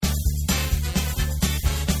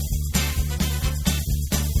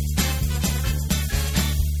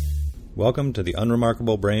Welcome to the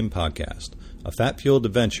Unremarkable Brain Podcast, a fat-fueled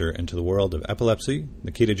adventure into the world of epilepsy,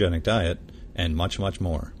 the ketogenic diet, and much, much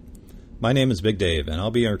more. My name is Big Dave, and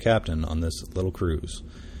I'll be your captain on this little cruise.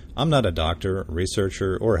 I'm not a doctor,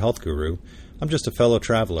 researcher, or health guru. I'm just a fellow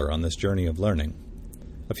traveler on this journey of learning.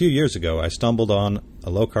 A few years ago, I stumbled on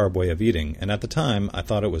a low-carb way of eating, and at the time, I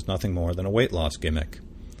thought it was nothing more than a weight loss gimmick.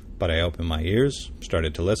 But I opened my ears,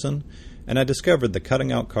 started to listen, and I discovered that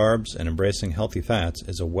cutting out carbs and embracing healthy fats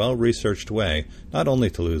is a well-researched way not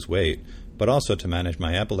only to lose weight, but also to manage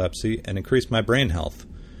my epilepsy and increase my brain health,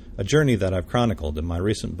 a journey that I've chronicled in my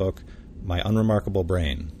recent book, My Unremarkable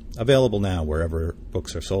Brain, available now wherever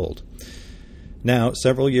books are sold. Now,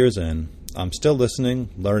 several years in, I'm still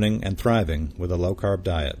listening, learning, and thriving with a low-carb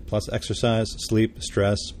diet, plus exercise, sleep,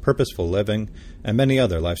 stress, purposeful living, and many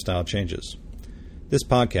other lifestyle changes. This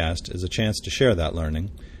podcast is a chance to share that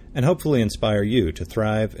learning and hopefully inspire you to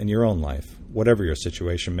thrive in your own life, whatever your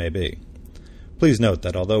situation may be. Please note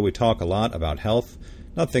that although we talk a lot about health,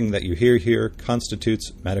 nothing that you hear here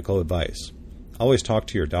constitutes medical advice. Always talk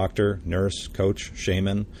to your doctor, nurse, coach,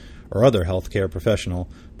 shaman, or other healthcare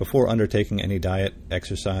professional before undertaking any diet,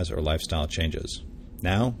 exercise, or lifestyle changes.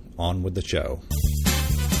 Now, on with the show.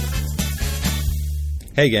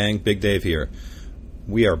 Hey gang, Big Dave here.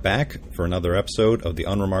 We are back for another episode of the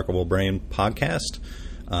Unremarkable Brain Podcast.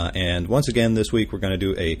 And once again, this week we're going to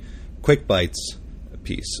do a quick bites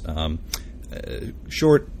piece.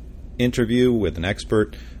 Short interview with an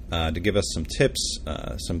expert to give us some tips,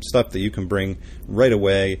 some stuff that you can bring right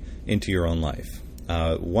away into your own life.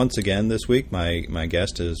 Once again this week, my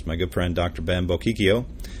guest is my good friend Dr. Ben Bocchicchio.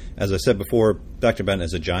 As I said before, Dr. Ben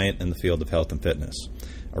is a giant in the field of health and fitness.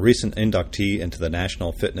 A recent inductee into the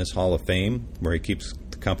National Fitness Hall of Fame, where he keeps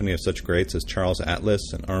the company of such greats as Charles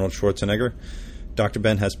Atlas and Arnold Schwarzenegger, Dr.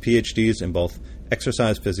 Ben has PhDs in both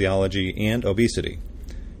exercise physiology and obesity.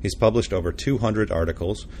 He's published over 200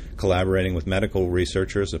 articles, collaborating with medical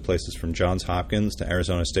researchers at places from Johns Hopkins to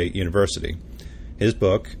Arizona State University. His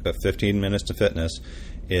book, 15 Minutes to Fitness,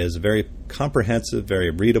 is a very comprehensive,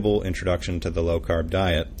 very readable introduction to the low-carb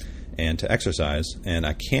diet and to exercise, and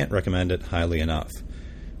I can't recommend it highly enough.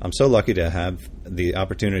 I'm so lucky to have the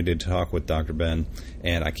opportunity to talk with Dr. Ben,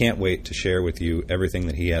 and I can't wait to share with you everything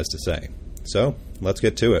that he has to say. So, let's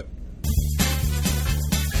get to it.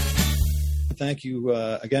 Thank you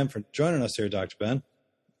again for joining us here, Dr. Ben.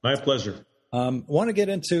 My pleasure. I want to get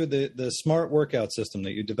into the smart workout system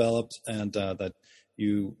that you developed and that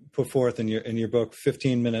you put forth in your book,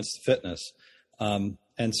 15 Minutes to Fitness. And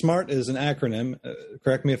SMART is an acronym.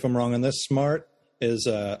 Correct me if I'm wrong on this. SMART is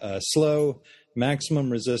a slow maximum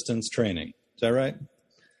resistance training. Is that right?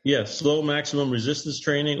 Yes, slow maximum resistance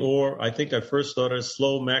training, or I think I first thought of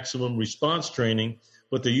slow maximum response training,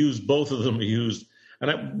 but they used both of them are used.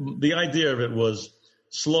 And the idea of it was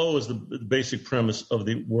slow is the basic premise of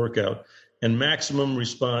the workout, and maximum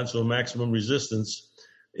response or maximum resistance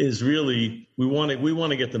is really we want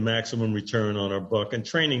to get the maximum return on our buck, and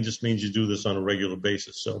training just means you do this on a regular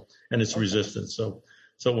basis. So, and it's resistance. So,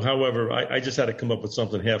 however, I just had to come up with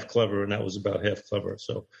something half clever, and that was about half clever.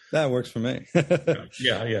 So that works for me.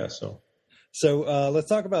 Yeah. So let's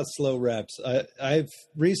talk about slow reps. I've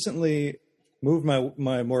recently moved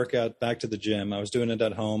my workout back to the gym. I was doing it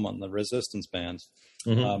at home on the resistance bands.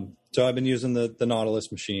 Mm-hmm. So I've been using the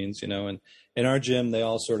Nautilus machines, and in our gym, they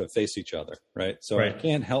all sort of face each other, right? So right. I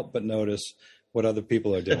can't help but notice what other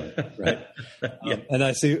people are doing, right? Yeah. And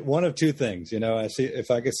I see one of two things, I see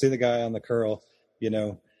if I could see the guy on the curl,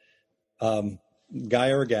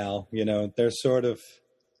 guy or gal, they're sort of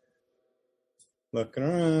looking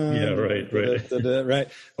around. Yeah, right.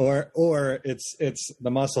 Right. Or it's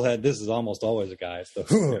the muscle head. This is almost always a guy. It's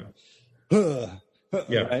the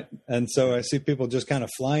yeah. Right. And so I see people just kind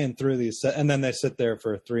of flying through these, and then they sit there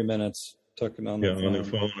for 3 minutes talking on their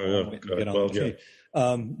phone.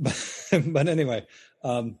 But anyway,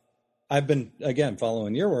 I've been again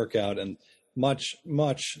following your workout and much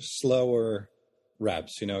slower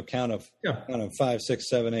reps, count of 5, 6,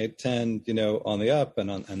 7, 8, 10, on the up and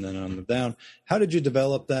then on the down. How did you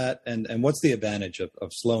develop that? And what's the advantage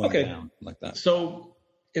of slowing down like that? So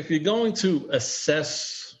if you're going to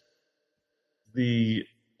assess the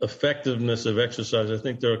effectiveness of exercise, I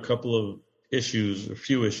think there are a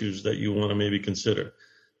few issues that you want to maybe consider.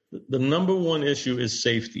 The number one issue is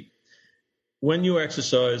safety. When you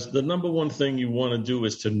exercise, the number one thing you want to do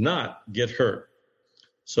is to not get hurt.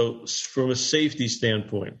 So from a safety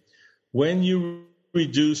standpoint, when you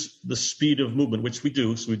reduce the speed of movement, which we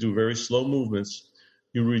do, so we do very slow movements,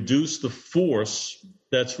 you reduce the force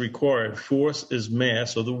that's required. Force is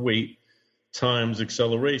mass, or the weight, times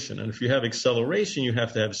acceleration. And if you have acceleration, you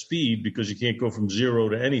have to have speed, because you can't go from zero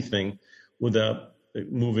to anything without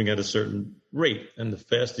moving at a certain rate. And the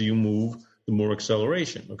faster you move, the more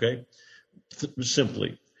acceleration, okay?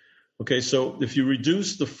 Simply. Okay, so if you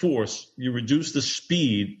reduce the force, you reduce the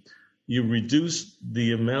speed, you reduce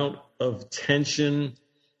the amount of tension,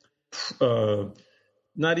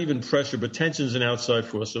 not even pressure, but tension is an outside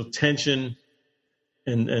force. So tension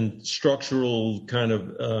and structural kind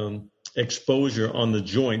of exposure on the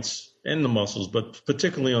joints and the muscles, but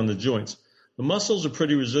particularly on the joints. The muscles are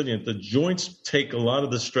pretty resilient. The joints take a lot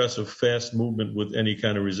of the stress of fast movement with any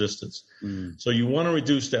kind of resistance. So you want to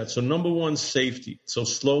reduce that. So number one, safety. So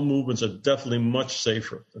slow movements are definitely much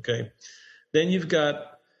safer, okay? Then you've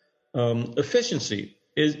got efficiency.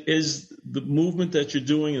 Is the movement that you're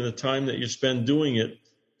doing and the time that you spend doing it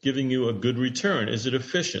giving you a good return? Is it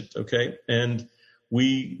efficient, okay? And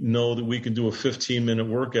we know that we can do a 15-minute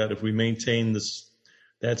workout. If we maintain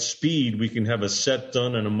that speed, we can have a set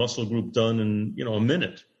done and a muscle group done in, a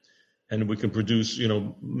minute. And we can produce,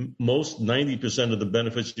 most 90% of the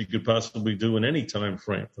benefits you could possibly do in any time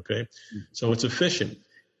frame, okay? So it's efficient.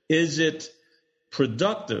 Is it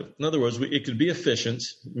productive? In other words, it could be efficient,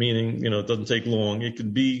 meaning, it doesn't take long. It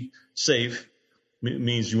could be safe,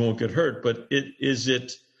 means you won't get hurt. But is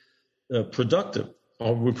it productive?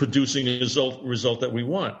 Are we producing a result that we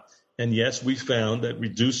want? And yes, we found that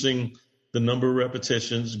reducing the number of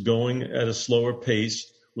repetitions, going at a slower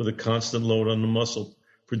pace with a constant load on the muscle,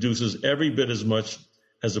 produces every bit as much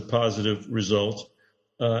as a positive result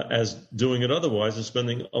as doing it otherwise and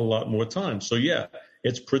spending a lot more time. So yeah,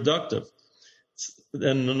 it's productive.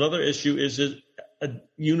 And another issue is it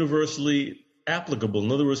universally applicable?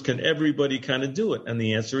 In other words, can everybody kind of do it? And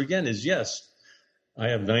the answer again is yes. I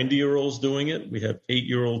have 90-year-olds doing it. We have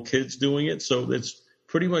 8-year-old kids doing it. So it's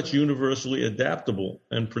pretty much universally adaptable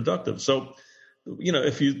and productive. So,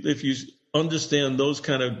 if you understand those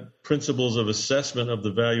kind of principles of assessment of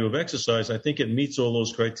the value of exercise, I think it meets all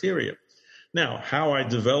those criteria. Now, how I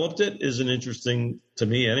developed it is an interesting, to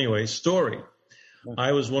me anyway, story.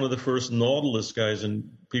 I was one of the first Nautilus guys, and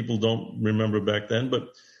people don't remember back then, but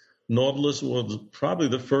Nautilus was probably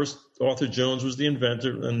the first. Arthur Jones was the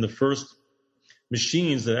inventor, and the first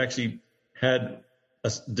machines that actually had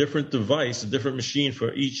a different device, a different machine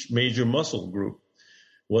for each major muscle group.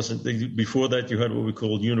 Before that, you had what we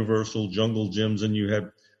called universal jungle gyms, and you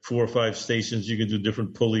had 4 or 5 stations. You could do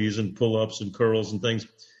different pulleys and pull-ups and curls and things.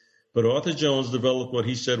 But Arthur Jones developed what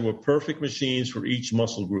he said were perfect machines for each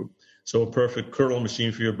muscle group. So a perfect curl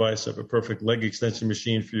machine for your bicep, a perfect leg extension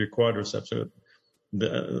machine for your quadriceps,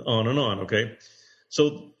 on and on, okay?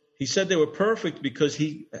 So he said they were perfect because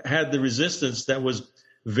he had the resistance that was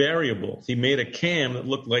variable. He made a cam that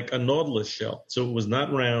looked like a Nautilus shell. So it was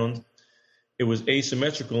not round. It was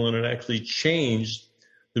asymmetrical, and it actually changed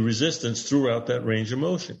the resistance throughout that range of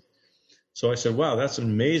motion. So I said, wow, that's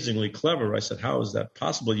amazingly clever. I said, how is that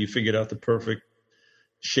possible? You figured out the perfect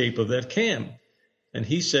shape of that cam. And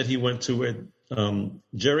he said he went to a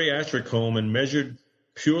geriatric home and measured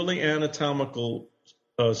purely anatomical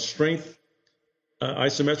strength,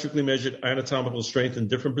 isometrically measured anatomical strength in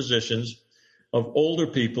different positions of older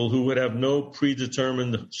people who would have no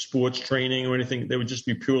predetermined sports training or anything. They would just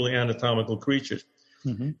be purely anatomical creatures.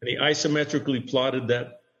 Mm-hmm. And he isometrically plotted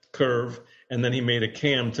that curve, and then he made a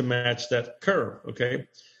cam to match that curve, okay?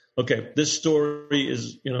 Okay, this story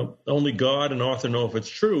is, only God and Arthur know if it's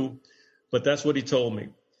true, but that's what he told me.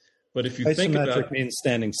 But if you think about it, isometric means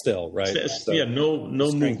standing still, right? So, yeah, no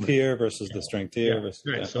strength movement here versus the strength here. Yeah, versus,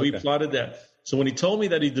 right. Yeah, So okay. he plotted that. So when he told me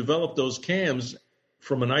that he developed those cams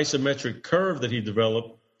from an isometric curve that he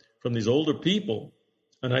developed from these older people,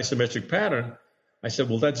 an isometric pattern, I said,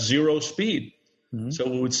 well, that's zero speed. Mm-hmm. So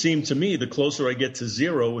it would seem to me the closer I get to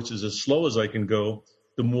zero, which is as slow as I can go,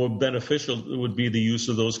 the more beneficial it would be the use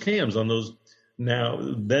of those cams on those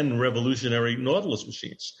then revolutionary Nautilus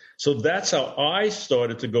machines. So that's how I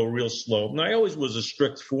started to go real slow. And I always was a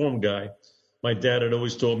strict form guy. My dad had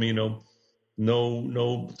always told me, no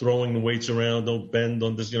throwing the weights around, don't bend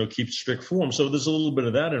on this, keep strict form. So there's a little bit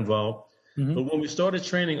of that involved. Mm-hmm. But when we started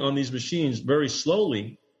training on these machines very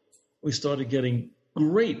slowly, we started getting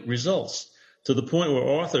great results to the point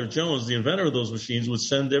where Arthur Jones, the inventor of those machines, would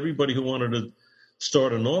send everybody who wanted to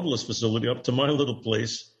start a Nautilus facility up to my little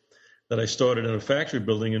place that I started in a factory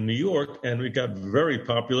building in New York, and we got very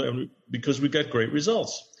popular because we got great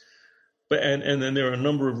results. But and then there are a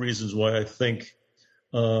number of reasons why I think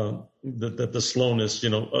that the slowness,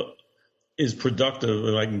 is productive,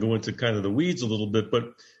 and I can go into kind of the weeds a little bit.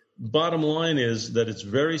 But bottom line is that it's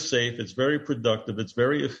very safe, it's very productive, it's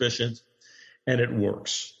very efficient, and it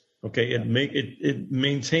works. Okay, it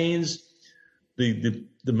maintains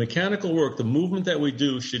the mechanical work, the movement that we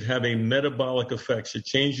do should have a metabolic effect, should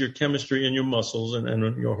change your chemistry in your muscles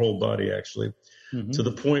and your whole body, actually, to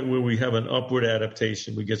the point where we have an upward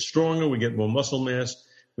adaptation. We get stronger, we get more muscle mass,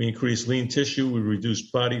 we increase lean tissue, we reduce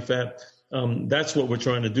body fat. That's what we're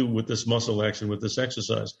trying to do with this muscle action, with this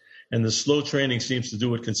exercise. And the slow training seems to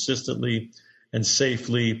do it consistently and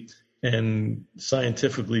safely and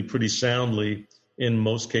scientifically pretty soundly in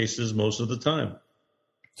most cases, most of the time.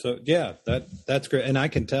 So, yeah, that's great. And I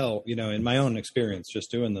can tell, in my own experience, just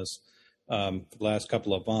doing this the last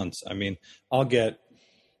couple of months, I mean, I'll get,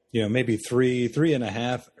 maybe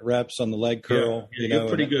 3.5 reps on the leg curl. You're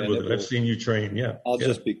pretty good with it. I've seen you train. Yeah. I'll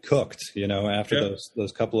just be cooked, after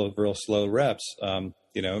those couple of real slow reps.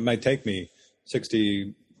 It might take me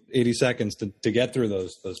 60, 80 seconds to get through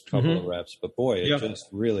those couple of reps, but boy, it just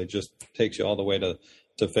really just takes you all the way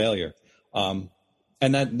to failure.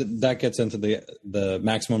 And that gets into the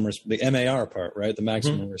maximum, the MAR part, right? The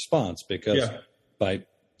maximum response, because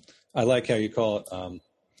I like how you call it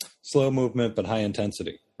slow movement but high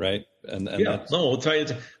intensity, right? I'll tell you.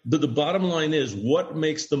 The bottom line is what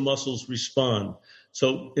makes the muscles respond.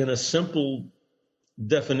 So, in a simple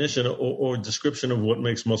definition or description of what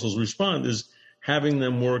makes muscles respond is having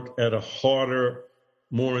them work at a harder,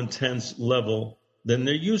 more intense level than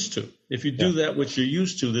they're used to. If you do that, which you're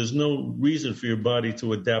used to, there's no reason for your body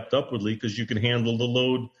to adapt upwardly because you can handle the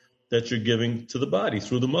load that you're giving to the body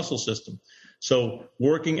through the muscle system. So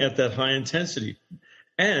working at that high intensity.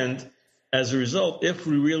 And as a result, if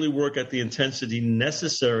we really work at the intensity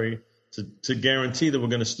necessary to guarantee that we're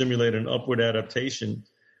going to stimulate an upward adaptation,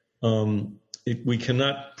 we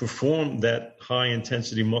cannot perform that high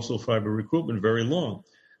intensity muscle fiber recruitment very long.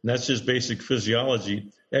 And that's just basic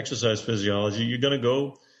physiology, exercise physiology. You're going to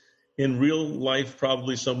go in real life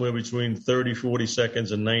probably somewhere between 30, 40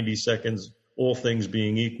 seconds and 90 seconds, all things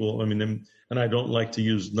being equal. I mean, and I don't like to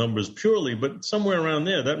use numbers purely, but somewhere around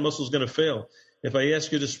there, that muscle's going to fail. If I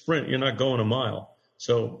ask you to sprint, you're not going a mile.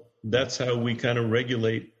 So that's how we kind of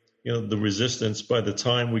regulate, the resistance by the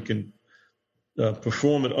time we can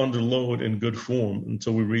perform it under load in good form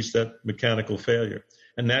until we reach that mechanical failure.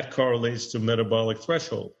 And that correlates to metabolic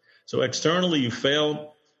threshold. So externally, you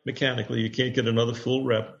fail mechanically. You can't get another full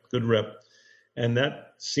rep, good rep. And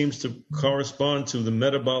that seems to correspond to the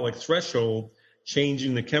metabolic threshold,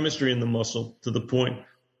 changing the chemistry in the muscle to the point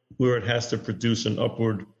where it has to produce an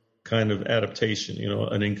upward kind of adaptation,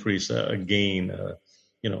 an increase, a gain,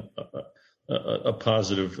 a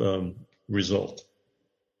positive result.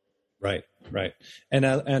 Right. And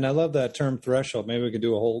I love that term threshold. Maybe we could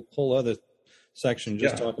do a whole other section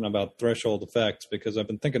just talking about threshold effects, because I've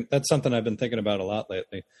been thinking that's something I've been thinking about a lot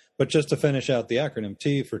lately. But just to finish out the acronym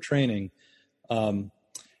T for training, and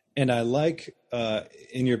I like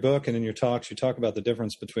in your book and in your talks, you talk about the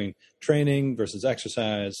difference between training versus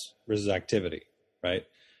exercise versus activity, right?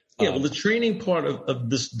 Yeah, well, the training part of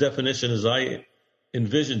this definition, as I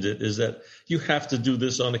envisioned it, is that you have to do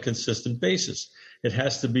this on a consistent basis. It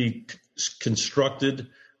has to be constructed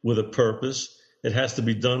with a purpose. It has to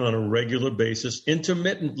be done on a regular basis,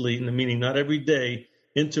 intermittently, meaning not every day,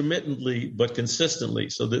 intermittently, but consistently.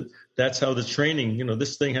 So that's how the training,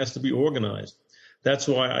 this thing has to be organized. That's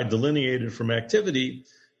why I delineated from activity.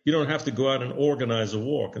 You don't have to go out and organize a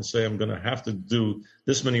walk and say, I'm going to have to do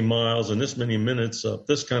this many miles and this many minutes up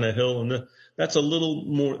this kind of hill. And that's a little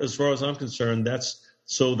more, as far as I'm concerned, that's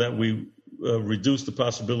so that we reduce the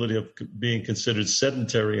possibility of being considered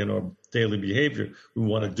sedentary in our daily behavior. We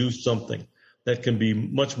want to do something that can be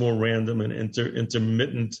much more random and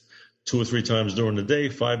intermittent, 2 or 3 times during the day,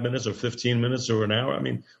 5 minutes or 15 minutes or an hour. I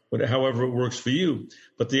mean, however it works for you.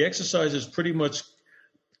 But the exercise is pretty much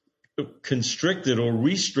constricted or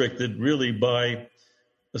restricted really by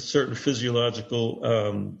a certain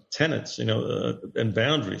physiological tenets, and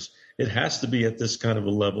boundaries. It has to be at this kind of a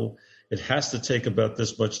level. It has to take about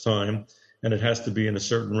this much time, and it has to be in a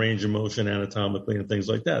certain range of motion anatomically and things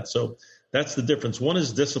like that. So that's the difference. One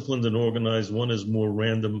is disciplined and organized. One is more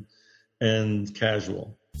random and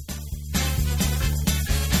casual.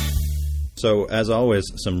 So, as always,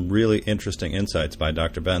 some really interesting insights by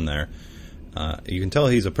Dr. Ben there. You can tell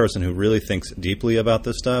he's a person who really thinks deeply about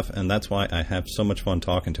this stuff, and that's why I have so much fun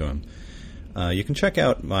talking to him. You can check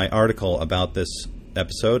out my article about this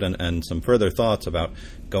episode and some further thoughts about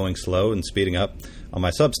going slow and speeding up on my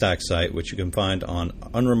Substack site, which you can find on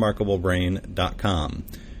unremarkablebrain.com.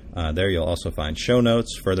 There you'll also find show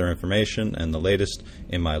notes, further information, and the latest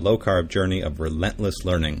in my low-carb journey of relentless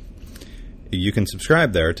learning. You can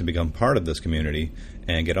subscribe there to become part of this community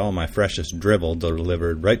and get all my freshest drivel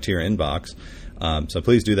delivered right to your inbox. So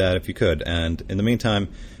please do that if you could. And in the meantime,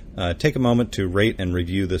 take a moment to rate and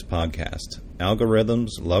review this podcast. Algorithms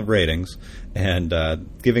love ratings, and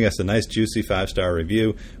giving us a nice, juicy 5-star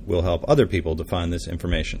review will help other people to find this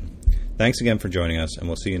information. Thanks again for joining us, and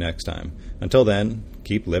we'll see you next time. Until then,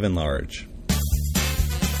 keep living large.